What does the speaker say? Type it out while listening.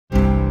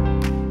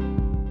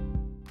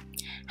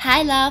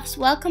Hi loves,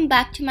 welcome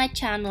back to my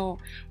channel.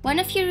 One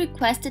of you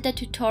requested a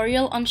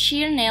tutorial on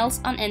sheer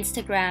nails on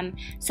Instagram,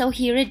 so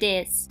here it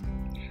is.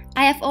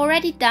 I have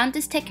already done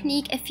this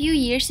technique a few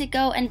years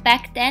ago and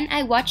back then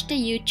I watched a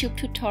YouTube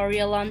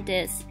tutorial on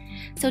this.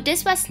 So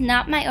this was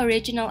not my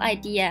original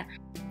idea.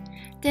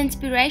 The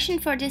inspiration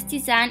for this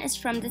design is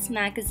from this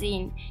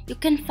magazine. You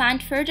can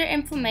find further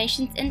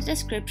information in the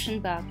description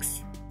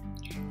box.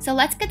 So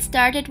let's get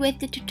started with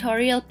the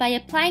tutorial by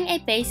applying a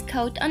base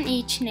coat on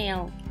each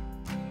nail.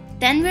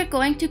 Then we're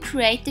going to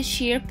create the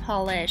sheer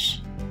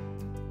polish.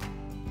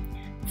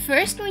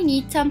 First we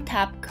need some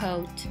top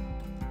coat.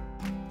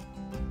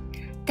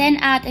 Then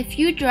add a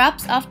few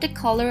drops of the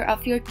color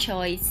of your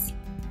choice.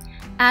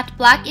 Add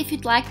black if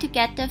you'd like to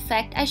get the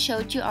effect I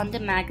showed you on the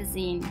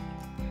magazine.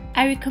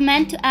 I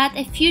recommend to add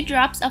a few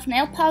drops of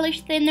nail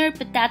polish thinner,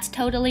 but that's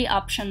totally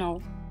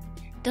optional.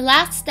 The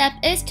last step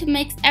is to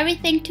mix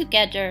everything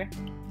together.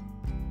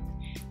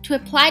 To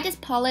apply this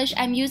polish,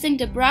 I'm using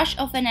the brush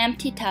of an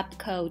empty top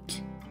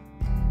coat.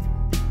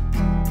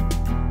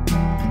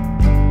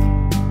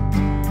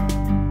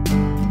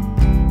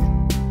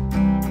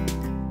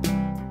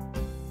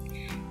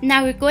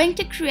 Now we're going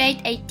to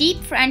create a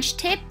deep French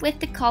tip with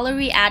the color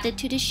we added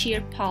to the sheer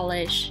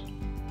polish.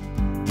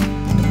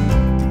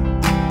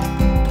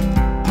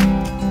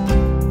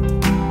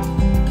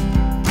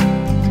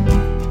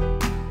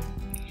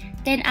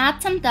 Then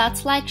add some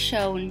dots like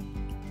shown.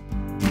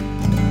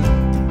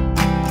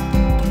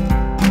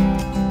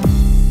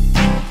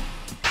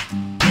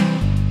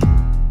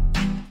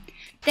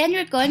 Then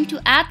we're going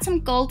to add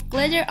some gold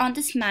glitter on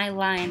the smile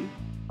line.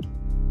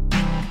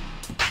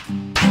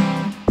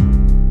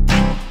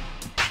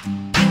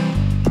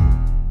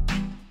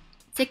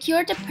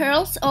 Secure the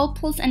pearls,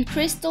 opals and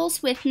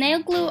crystals with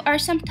nail glue or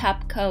some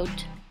top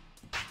coat.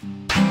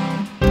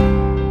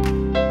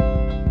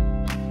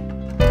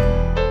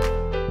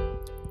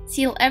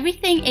 Seal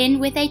everything in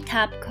with a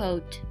top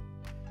coat.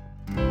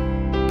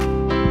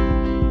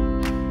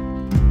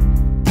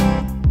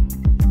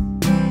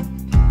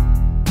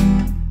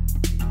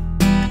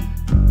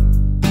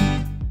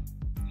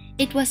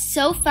 It was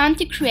so fun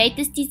to create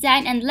this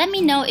design, and let me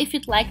know if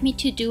you'd like me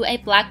to do a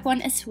black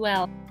one as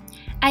well.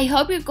 I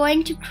hope you're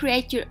going to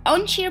create your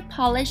own sheer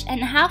polish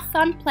and have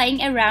fun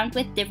playing around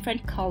with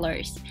different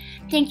colors.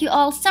 Thank you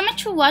all so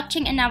much for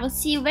watching, and I will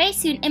see you very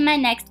soon in my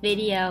next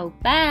video.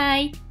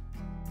 Bye!